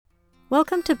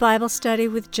Welcome to Bible Study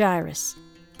with Jairus,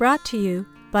 brought to you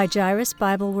by Jairus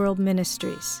Bible World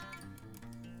Ministries.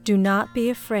 Do not be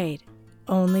afraid,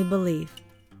 only believe.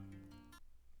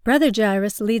 Brother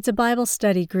Jairus leads a Bible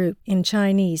study group in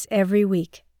Chinese every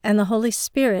week, and the Holy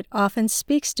Spirit often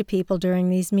speaks to people during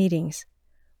these meetings.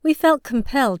 We felt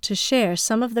compelled to share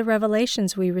some of the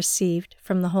revelations we received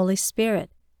from the Holy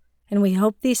Spirit, and we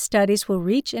hope these studies will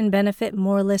reach and benefit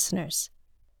more listeners.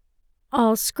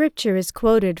 All scripture is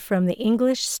quoted from the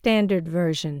English Standard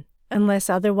Version, unless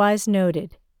otherwise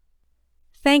noted.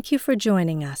 Thank you for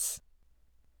joining us.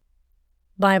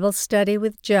 Bible Study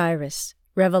with Jairus,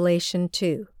 Revelation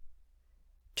 2.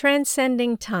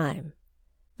 Transcending Time,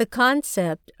 the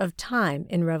concept of time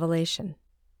in Revelation.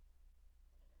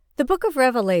 The book of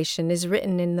Revelation is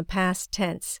written in the past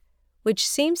tense, which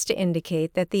seems to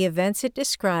indicate that the events it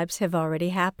describes have already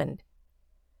happened.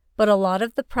 But a lot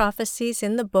of the prophecies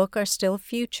in the book are still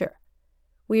future.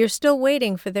 We are still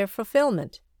waiting for their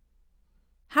fulfillment.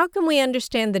 How can we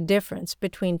understand the difference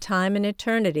between time and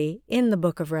eternity in the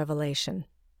book of Revelation?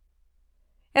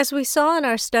 As we saw in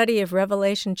our study of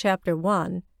Revelation chapter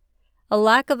 1, a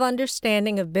lack of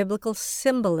understanding of biblical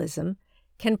symbolism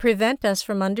can prevent us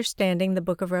from understanding the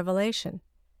book of Revelation.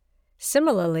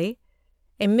 Similarly,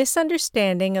 a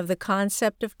misunderstanding of the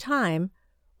concept of time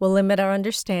will limit our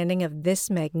understanding of this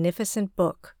magnificent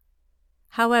book.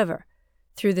 However,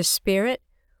 through the Spirit,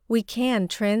 we can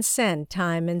transcend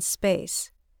time and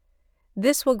space.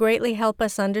 This will greatly help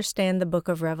us understand the book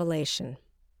of Revelation.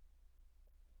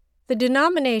 The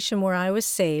denomination where I was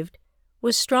saved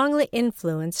was strongly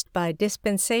influenced by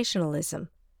dispensationalism,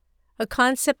 a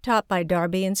concept taught by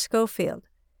Darby and Scofield.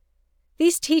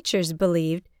 These teachers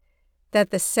believed that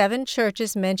the 7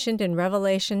 churches mentioned in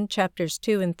Revelation chapters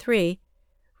 2 and 3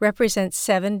 represent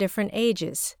 7 different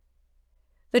ages.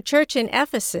 The church in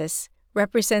Ephesus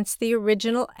represents the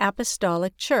original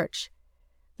apostolic church.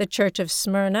 The church of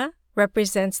Smyrna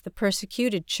represents the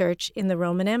persecuted church in the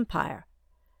Roman Empire.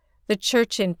 The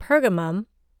church in Pergamum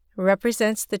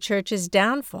represents the church's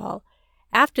downfall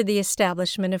after the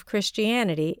establishment of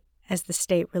Christianity as the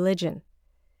state religion.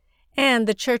 And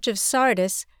the church of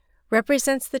Sardis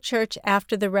represents the church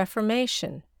after the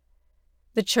Reformation.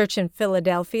 The church in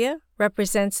Philadelphia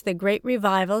represents the great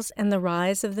revivals and the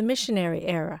rise of the Missionary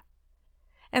Era.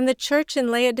 And the church in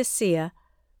Laodicea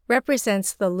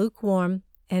represents the lukewarm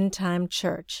end-time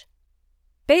church.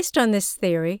 Based on this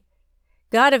theory,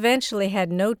 God eventually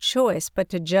had no choice but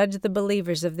to judge the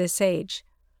believers of this age.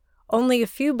 Only a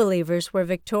few believers were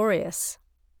victorious.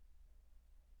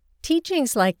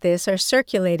 Teachings like this are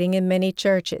circulating in many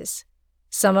churches.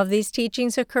 Some of these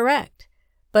teachings are correct,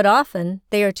 but often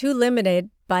they are too limited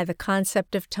by the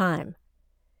concept of time.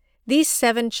 These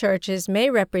 7 churches may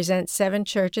represent 7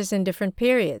 churches in different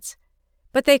periods,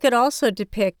 but they could also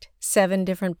depict 7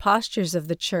 different postures of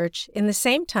the church in the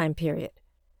same time period.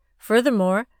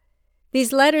 Furthermore,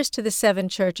 these letters to the 7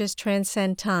 churches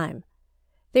transcend time.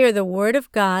 They are the Word of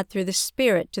God through the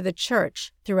Spirit to the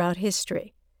church throughout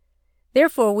history.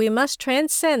 Therefore, we must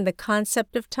transcend the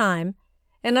concept of time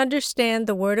and understand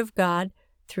the Word of God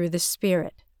through the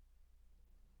Spirit.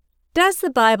 Does the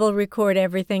Bible record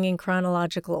everything in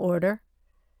chronological order?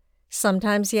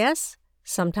 Sometimes yes,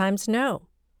 sometimes no.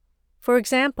 For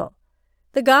example,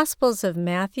 the Gospels of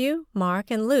Matthew,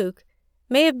 Mark, and Luke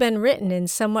may have been written in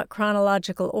somewhat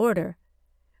chronological order,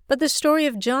 but the story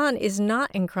of John is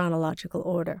not in chronological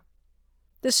order.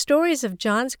 The stories of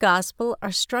John's Gospel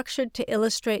are structured to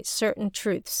illustrate certain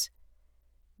truths.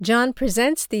 John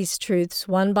presents these truths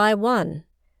one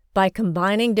by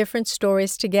combining different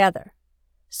stories together.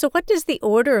 So what does the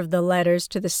order of the letters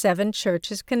to the 7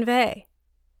 churches convey?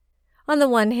 On the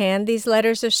one hand, these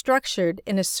letters are structured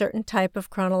in a certain type of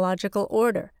chronological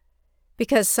order,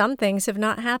 because some things have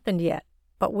not happened yet,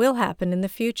 but will happen in the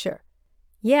future.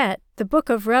 Yet, the book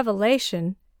of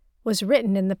Revelation was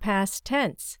written in the past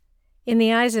tense. In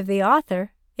the eyes of the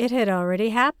author, it had already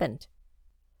happened.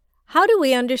 How do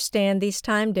we understand these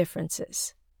time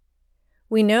differences?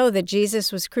 We know that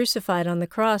Jesus was crucified on the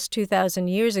cross 2,000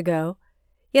 years ago,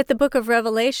 yet the book of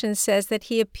Revelation says that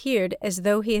he appeared as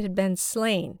though he had been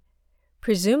slain,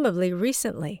 presumably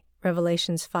recently,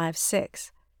 Revelations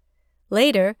 5:6.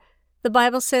 Later, the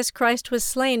Bible says Christ was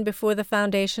slain before the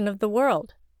foundation of the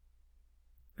world,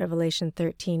 Revelation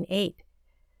 13:8.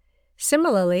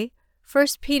 Similarly,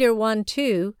 1 Peter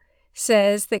 1:2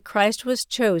 says that Christ was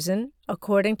chosen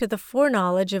according to the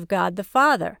foreknowledge of God the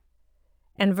Father,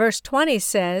 and verse 20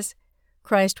 says,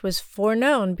 Christ was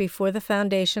foreknown before the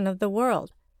foundation of the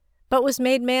world, but was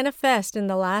made manifest in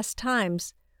the last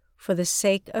times for the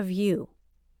sake of you.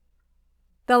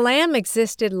 The Lamb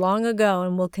existed long ago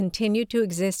and will continue to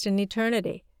exist in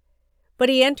eternity. But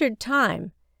he entered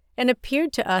time and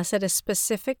appeared to us at a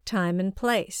specific time and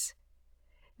place.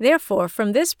 Therefore,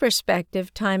 from this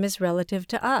perspective, time is relative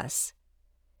to us.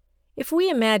 If we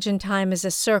imagine time as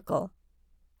a circle,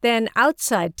 then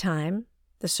outside time,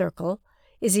 the circle,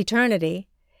 is eternity,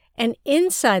 and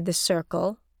inside the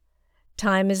circle,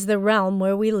 time is the realm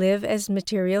where we live as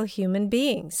material human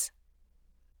beings.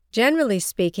 Generally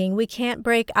speaking, we can't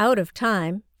break out of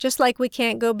time, just like we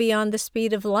can't go beyond the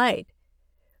speed of light.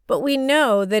 But we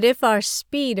know that if our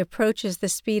speed approaches the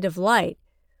speed of light,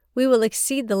 we will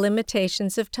exceed the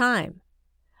limitations of time.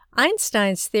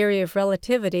 Einstein's theory of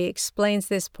relativity explains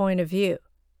this point of view.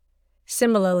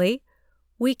 Similarly,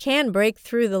 we can break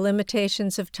through the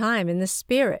limitations of time in the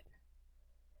spirit.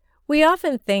 We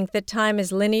often think that time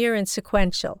is linear and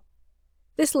sequential.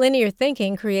 This linear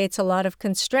thinking creates a lot of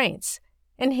constraints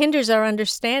and hinders our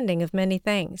understanding of many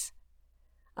things.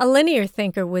 A linear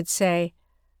thinker would say,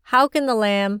 how can the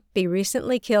Lamb be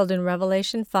recently killed in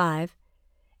Revelation 5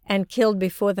 and killed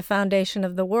before the foundation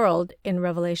of the world in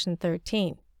Revelation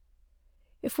 13?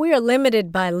 If we are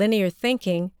limited by linear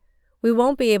thinking, we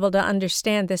won't be able to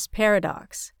understand this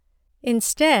paradox.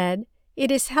 Instead, it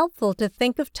is helpful to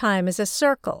think of time as a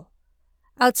circle.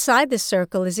 Outside the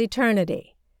circle is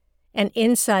eternity, and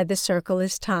inside the circle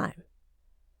is time.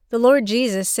 The Lord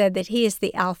Jesus said that He is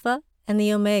the Alpha and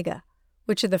the Omega,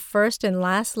 which are the first and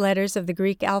last letters of the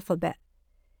Greek alphabet.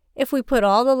 If we put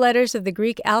all the letters of the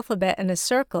Greek alphabet in a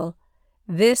circle,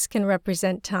 this can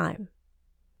represent time.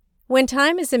 When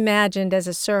time is imagined as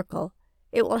a circle,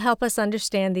 it will help us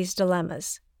understand these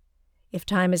dilemmas. If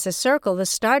time is a circle, the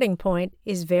starting point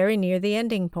is very near the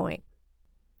ending point.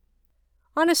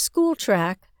 On a school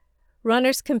track,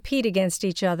 runners compete against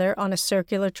each other on a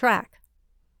circular track.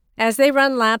 As they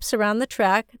run laps around the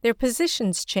track, their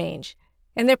positions change,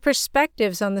 and their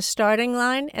perspectives on the starting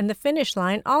line and the finish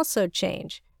line also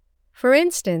change. For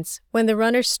instance, when the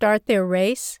runners start their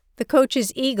race, the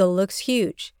coach's eagle looks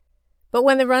huge. But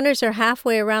when the runners are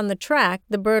halfway around the track,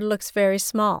 the bird looks very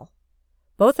small.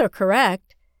 Both are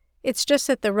correct. It's just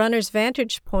that the runner's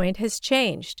vantage point has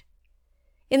changed.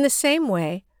 In the same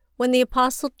way, when the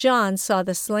Apostle John saw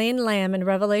the slain lamb in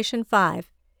Revelation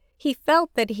 5, he felt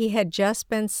that he had just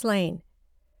been slain.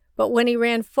 But when he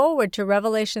ran forward to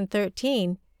Revelation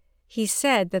 13, he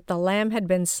said that the lamb had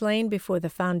been slain before the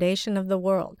foundation of the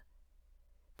world.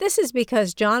 This is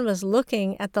because John was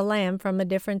looking at the lamb from a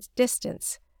different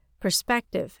distance,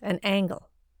 perspective, and angle.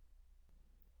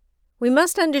 We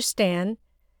must understand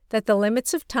that the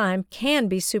limits of time can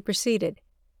be superseded.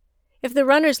 If the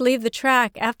runners leave the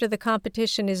track after the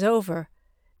competition is over,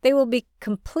 they will be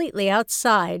completely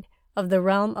outside of the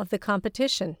realm of the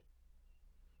competition.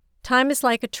 Time is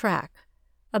like a track,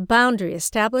 a boundary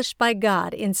established by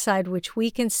God inside which we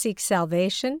can seek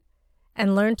salvation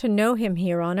and learn to know Him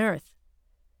here on earth.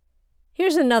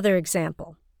 Here's another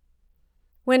example.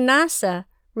 When NASA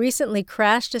recently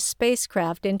crashed a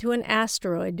spacecraft into an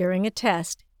asteroid during a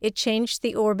test, it changed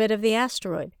the orbit of the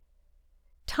asteroid.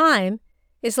 Time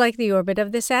is like the orbit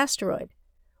of this asteroid.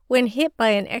 When hit by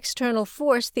an external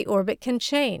force, the orbit can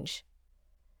change.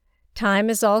 Time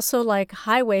is also like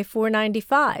Highway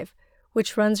 495,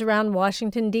 which runs around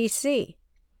Washington, D.C.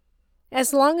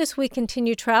 As long as we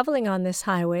continue traveling on this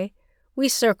highway, we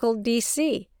circle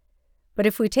D.C., but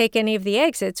if we take any of the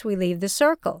exits, we leave the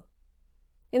circle.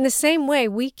 In the same way,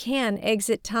 we can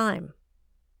exit time.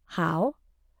 How?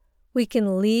 We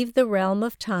can leave the realm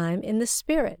of time in the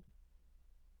Spirit.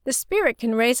 The Spirit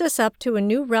can raise us up to a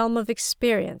new realm of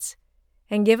experience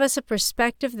and give us a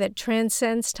perspective that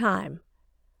transcends time.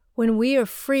 When we are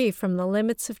free from the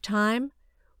limits of time,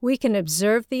 we can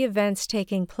observe the events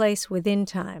taking place within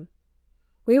time.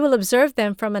 We will observe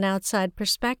them from an outside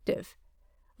perspective,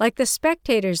 like the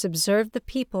spectators observe the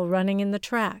people running in the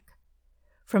track.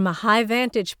 From a high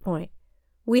vantage point,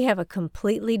 we have a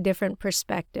completely different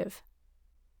perspective.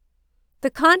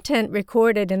 The content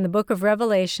recorded in the book of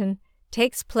Revelation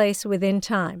takes place within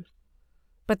time,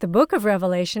 but the book of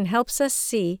Revelation helps us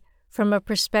see from a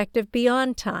perspective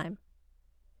beyond time.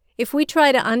 If we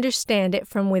try to understand it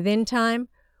from within time,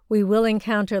 we will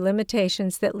encounter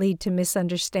limitations that lead to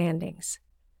misunderstandings.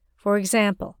 For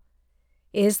example,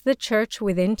 is the church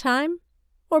within time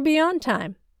or beyond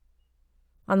time?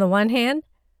 On the one hand,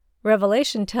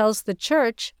 Revelation tells the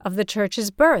church of the church's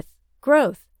birth,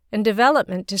 growth, and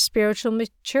development to spiritual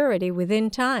maturity within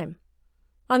time.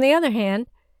 On the other hand,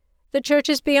 the church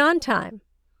is beyond time.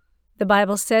 The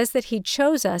Bible says that He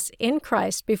chose us in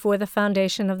Christ before the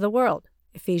foundation of the world,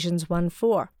 Ephesians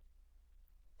 1:4.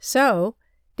 So,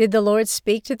 did the Lord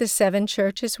speak to the 7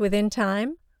 churches within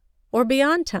time, or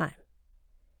beyond time?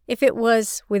 If it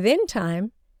was within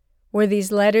time, were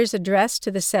these letters addressed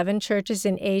to the 7 churches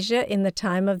in Asia in the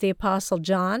time of the Apostle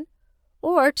John,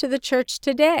 or to the church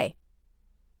today?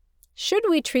 Should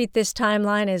we treat this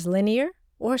timeline as linear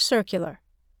or circular?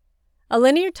 A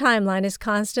linear timeline is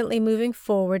constantly moving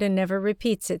forward and never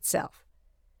repeats itself.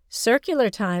 Circular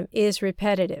time is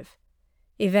repetitive.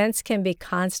 Events can be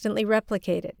constantly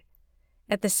replicated.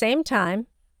 At the same time,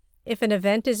 if an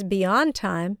event is beyond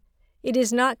time, it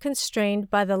is not constrained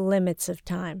by the limits of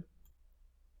time.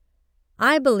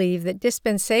 I believe that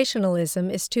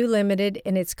dispensationalism is too limited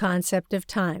in its concept of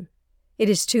time. It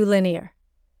is too linear.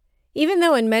 Even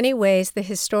though in many ways the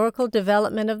historical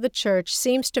development of the church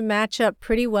seems to match up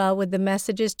pretty well with the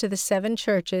messages to the 7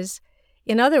 churches,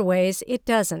 in other ways it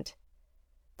doesn't.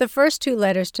 The first 2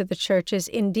 letters to the churches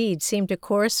indeed seem to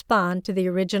correspond to the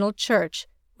original church,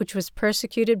 which was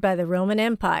persecuted by the Roman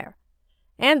Empire,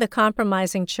 and the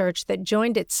compromising church that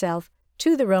joined itself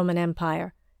to the Roman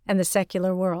Empire and the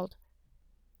secular world.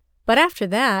 But after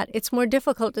that, it's more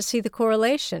difficult to see the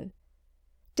correlation.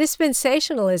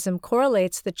 Dispensationalism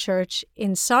correlates the church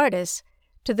in Sardis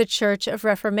to the church of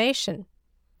Reformation,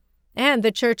 and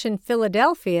the church in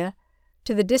Philadelphia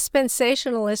to the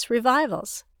dispensationalist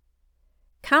revivals.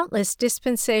 Countless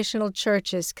dispensational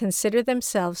churches consider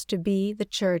themselves to be the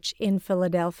church in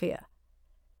Philadelphia.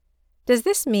 Does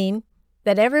this mean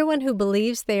that everyone who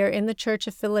believes they are in the church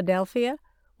of Philadelphia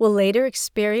will later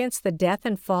experience the death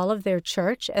and fall of their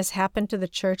church as happened to the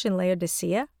church in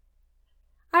Laodicea?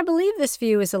 I believe this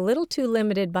view is a little too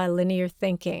limited by linear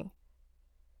thinking.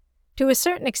 To a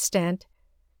certain extent,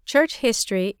 church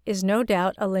history is no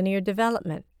doubt a linear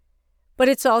development, but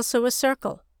it's also a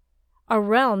circle, a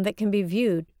realm that can be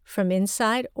viewed from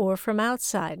inside or from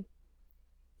outside.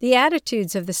 The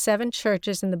attitudes of the 7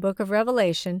 churches in the book of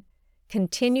Revelation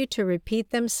continue to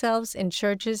repeat themselves in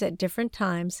churches at different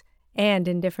times and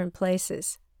in different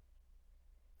places.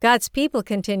 God's people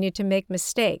continue to make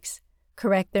mistakes,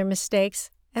 correct their mistakes,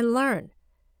 and learn,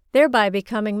 thereby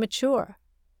becoming mature.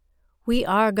 We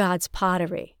are God's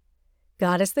pottery.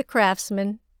 God is the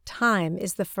craftsman, time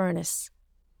is the furnace.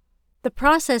 The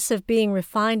process of being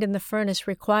refined in the furnace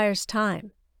requires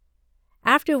time.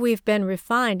 After we've been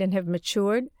refined and have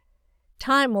matured,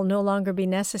 time will no longer be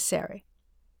necessary.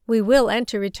 We will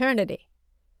enter eternity.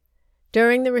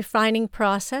 During the refining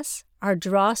process, our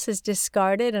dross is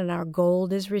discarded and our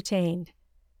gold is retained.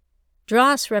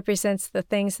 Dross represents the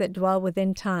things that dwell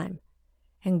within time,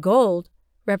 and gold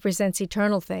represents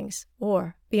eternal things,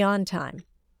 or beyond time.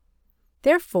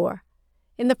 Therefore,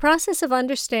 in the process of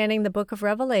understanding the book of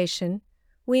Revelation,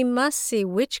 we must see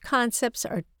which concepts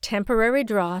are temporary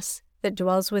dross that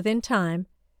dwells within time,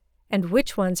 and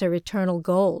which ones are eternal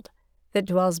gold that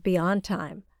dwells beyond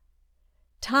time.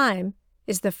 Time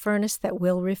is the furnace that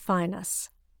will refine us.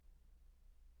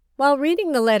 While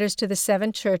reading the letters to the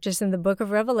 7 churches in the book of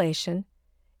Revelation,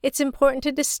 it's important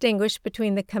to distinguish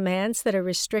between the commands that are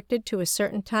restricted to a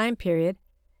certain time period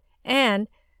and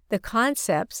the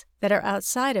concepts that are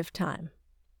outside of time.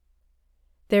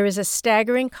 There is a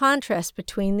staggering contrast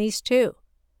between these two.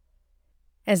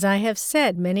 As I have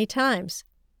said many times,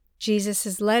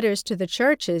 Jesus' letters to the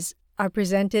churches are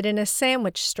presented in a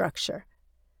sandwich structure.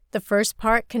 The first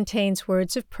part contains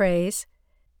words of praise,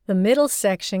 the middle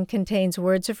section contains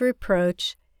words of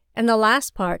reproach, and the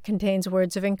last part contains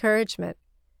words of encouragement.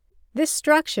 This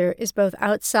structure is both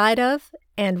outside of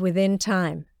and within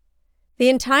time. The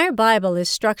entire Bible is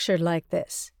structured like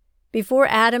this. Before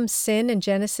Adam's sin in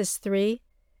Genesis 3,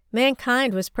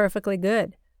 mankind was perfectly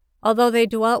good. Although they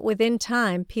dwelt within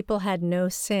time, people had no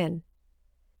sin.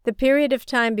 The period of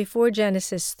time before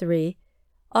Genesis 3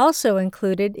 also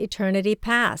included eternity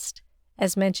past,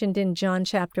 as mentioned in John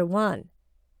chapter 1.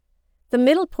 The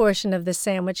middle portion of the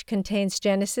sandwich contains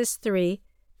Genesis 3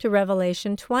 to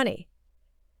Revelation 20.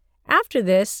 After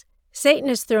this, Satan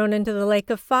is thrown into the lake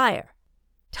of fire.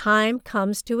 Time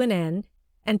comes to an end,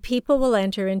 and people will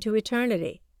enter into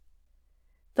eternity.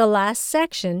 The last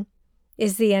section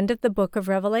is the end of the book of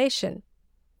Revelation,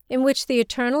 in which the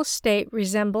eternal state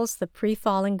resembles the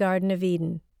pre-fallen Garden of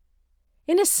Eden.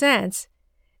 In a sense,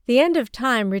 the end of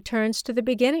time returns to the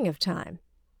beginning of time.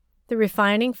 The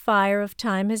refining fire of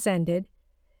time has ended,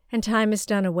 and time is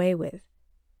done away with.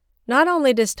 Not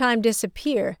only does time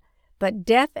disappear, but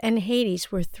death and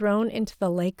Hades were thrown into the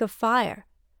lake of fire.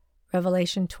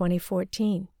 Revelation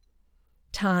 20:14.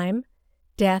 Time,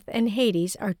 death, and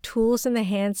Hades are tools in the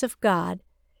hands of God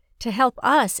to help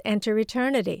us enter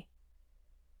eternity.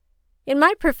 In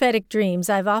my prophetic dreams,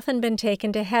 I've often been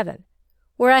taken to heaven,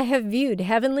 where I have viewed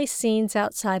heavenly scenes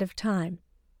outside of time.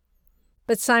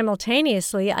 but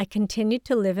simultaneously I continued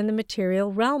to live in the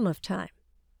material realm of time.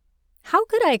 How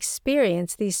could I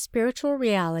experience these spiritual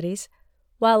realities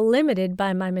while limited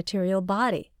by my material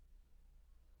body?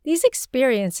 These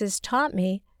experiences taught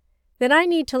me that I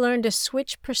need to learn to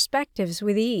switch perspectives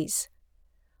with ease.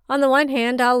 On the one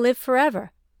hand, I'll live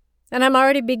forever, and I'm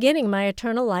already beginning my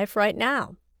eternal life right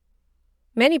now.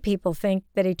 Many people think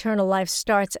that eternal life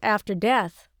starts after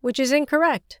death, which is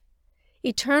incorrect.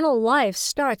 Eternal life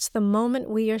starts the moment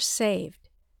we are saved.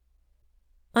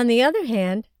 On the other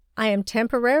hand, I am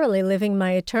temporarily living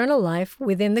my eternal life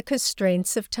within the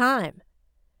constraints of time.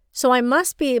 So I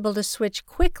must be able to switch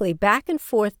quickly back and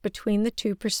forth between the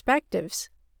two perspectives.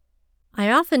 I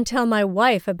often tell my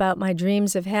wife about my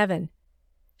dreams of heaven.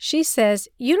 She says,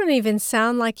 "You don't even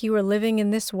sound like you are living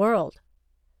in this world."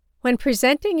 When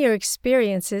presenting your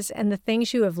experiences and the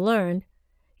things you have learned,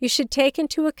 you should take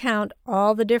into account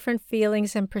all the different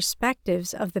feelings and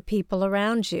perspectives of the people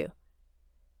around you.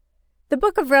 The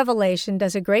book of Revelation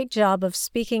does a great job of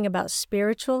speaking about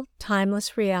spiritual,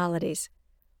 timeless realities,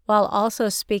 while also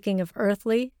speaking of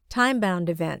earthly, time-bound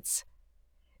events.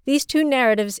 These two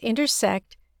narratives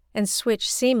intersect and switch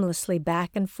seamlessly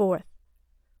back and forth.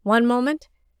 One moment,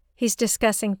 he's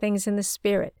discussing things in the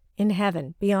spirit, in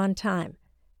heaven, beyond time.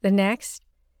 The next,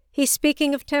 he's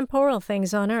speaking of temporal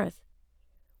things on earth.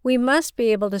 We must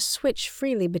be able to switch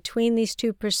freely between these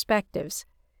two perspectives,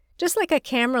 just like a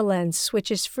camera lens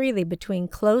switches freely between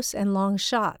close and long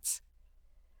shots.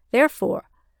 Therefore,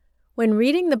 when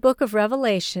reading the book of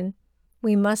Revelation,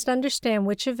 we must understand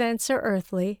which events are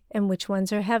earthly and which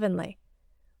ones are heavenly,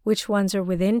 which ones are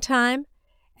within time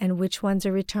and which ones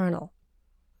are eternal.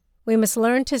 We must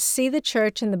learn to see the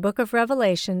church in the book of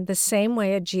Revelation the same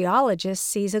way a geologist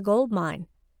sees a gold mine.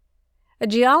 A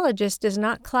geologist does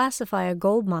not classify a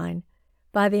gold mine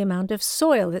by the amount of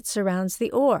soil that surrounds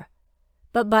the ore,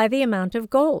 but by the amount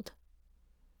of gold.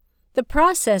 The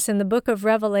process in the book of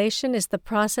Revelation is the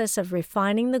process of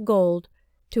refining the gold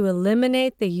to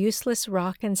eliminate the useless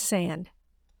rock and sand.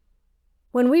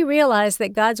 When we realize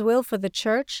that God's will for the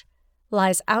church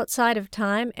lies outside of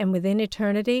time and within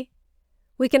eternity,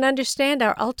 we can understand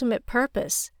our ultimate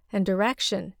purpose and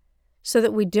direction so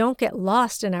that we don't get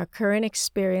lost in our current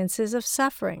experiences of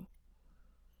suffering.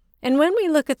 And when we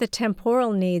look at the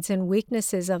temporal needs and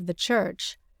weaknesses of the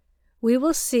church, we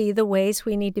will see the ways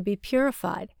we need to be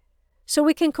purified so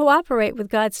we can cooperate with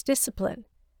God's discipline,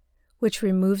 which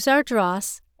removes our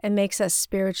dross and makes us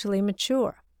spiritually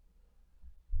mature.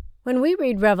 When we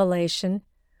read Revelation,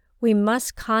 we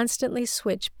must constantly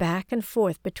switch back and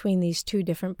forth between these two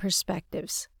different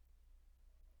perspectives.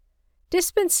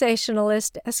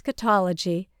 Dispensationalist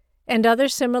eschatology and other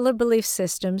similar belief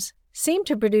systems seem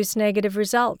to produce negative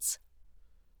results.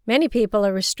 Many people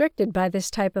are restricted by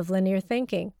this type of linear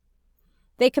thinking.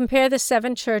 They compare the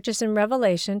 7 churches in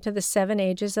Revelation to the 7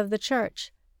 ages of the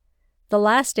church. The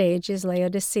last age is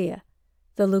Laodicea,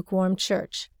 the lukewarm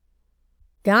church.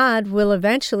 God will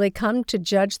eventually come to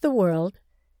judge the world,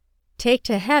 take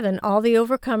to heaven all the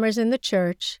overcomers in the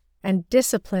church, and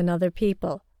discipline other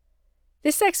people.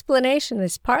 This explanation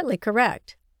is partly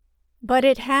correct, but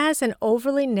it has an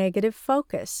overly negative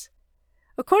focus.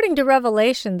 According to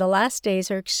Revelation, the last days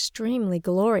are extremely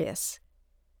glorious.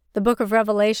 The book of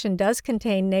Revelation does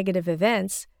contain negative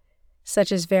events,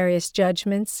 such as various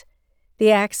judgments,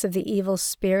 the acts of the evil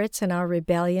spirits and our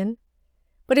rebellion,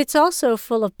 but it's also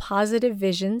full of positive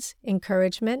visions,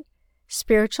 encouragement,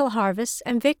 spiritual harvests,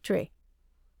 and victory.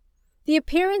 The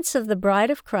appearance of the bride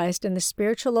of Christ and the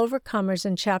spiritual overcomers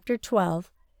in chapter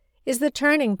 12 is the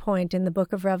turning point in the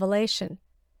book of Revelation.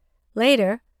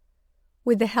 Later,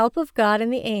 with the help of God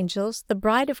and the angels, the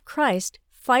bride of Christ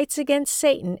fights against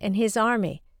Satan and his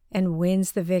army and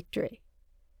wins the victory.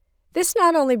 This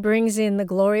not only brings in the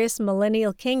glorious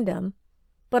millennial kingdom,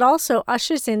 but also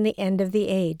ushers in the end of the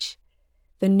age,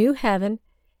 the new heaven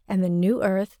and the new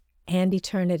earth and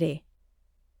eternity.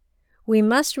 We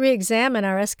must re-examine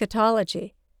our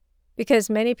eschatology because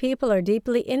many people are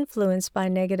deeply influenced by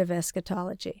negative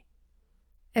eschatology.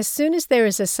 As soon as there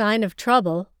is a sign of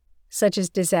trouble, such as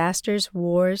disasters,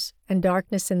 wars, and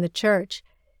darkness in the church,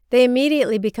 they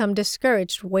immediately become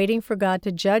discouraged, waiting for God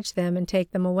to judge them and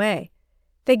take them away.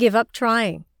 They give up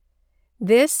trying.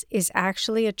 This is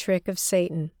actually a trick of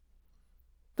Satan.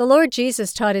 The Lord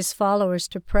Jesus taught his followers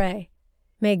to pray,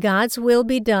 "May God's will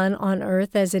be done on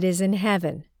earth as it is in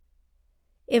heaven."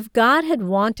 If God had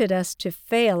wanted us to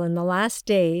fail in the last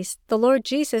days, the Lord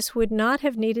Jesus would not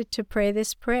have needed to pray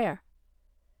this prayer.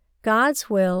 God's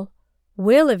will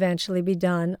eventually be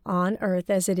done on earth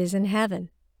as it is in heaven.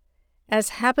 As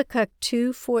Habakkuk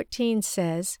 2:14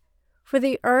 says, For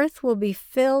the earth will be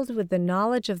filled with the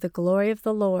knowledge of the glory of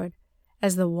the Lord,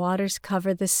 as the waters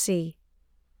cover the sea.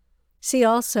 See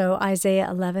also Isaiah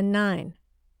 11:9.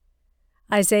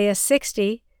 Isaiah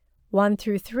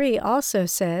 60:1-3 also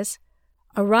says,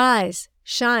 Arise,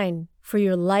 shine, for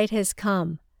your light has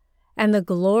come, and the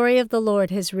glory of the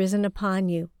Lord has risen upon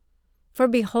you. For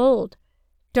behold,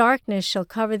 darkness shall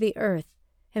cover the earth,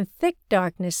 and thick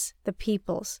darkness the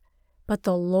peoples. But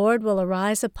the Lord will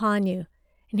arise upon you,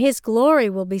 and his glory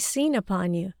will be seen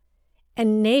upon you.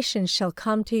 And nations shall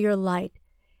come to your light,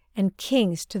 and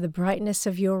kings to the brightness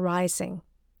of your rising.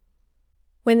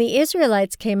 When the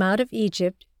Israelites came out of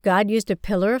Egypt, God used a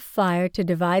pillar of fire to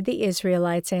divide the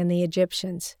Israelites and the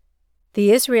Egyptians.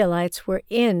 The Israelites were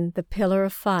in the pillar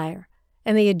of fire,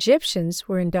 and the Egyptians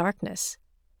were in darkness.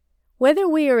 Whether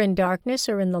we are in darkness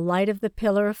or in the light of the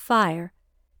pillar of fire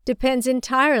depends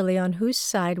entirely on whose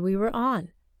side we were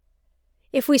on.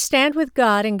 If we stand with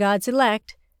God and God's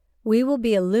elect, we will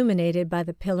be illuminated by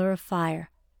the pillar of fire.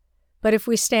 But if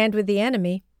we stand with the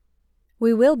enemy,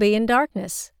 we will be in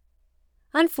darkness.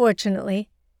 Unfortunately,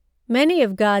 many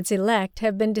of God's elect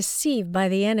have been deceived by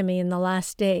the enemy in the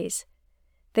last days.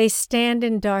 They stand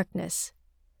in darkness.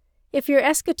 If your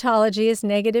eschatology is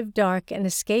negative, dark, and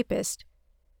escapist,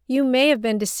 you may have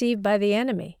been deceived by the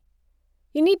enemy.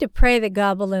 You need to pray that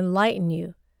God will enlighten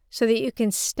you so that you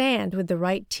can stand with the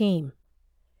right team.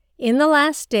 In the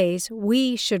last days,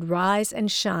 we should rise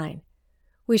and shine.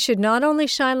 We should not only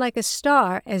shine like a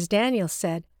star, as Daniel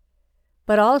said,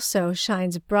 but also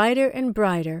shines brighter and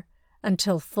brighter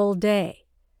until full day.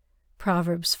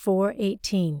 Proverbs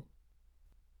 4:18.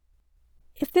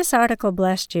 If this article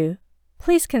blessed you,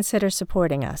 please consider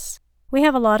supporting us. We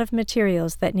have a lot of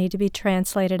materials that need to be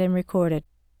translated and recorded.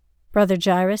 Brother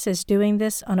Jairus is doing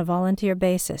this on a volunteer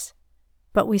basis,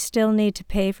 but we still need to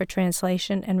pay for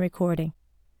translation and recording.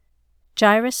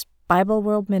 Jairus Bible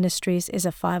World Ministries is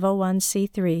a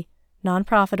 501c3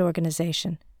 nonprofit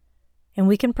organization, and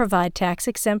we can provide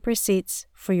tax-exempt receipts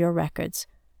for your records.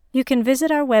 You can visit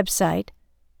our website,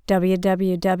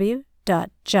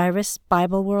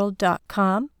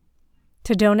 www.jairusbibleworld.com,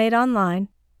 to donate online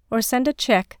or send a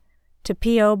check to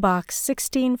P.O. Box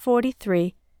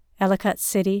 1643, Ellicott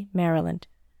City, Maryland,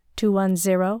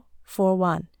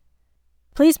 21041.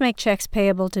 Please make checks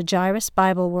payable to Jairus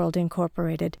Bible World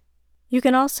Incorporated. You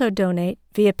can also donate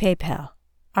via PayPal.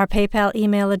 Our PayPal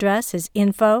email address is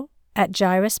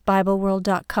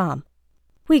info@jairusbibleworld.com.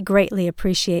 We greatly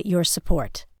appreciate your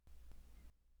support.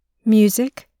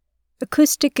 Music,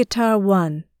 Acoustic Guitar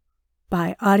 1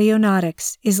 by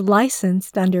Audionautics is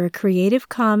licensed under a Creative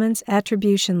Commons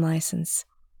Attribution License.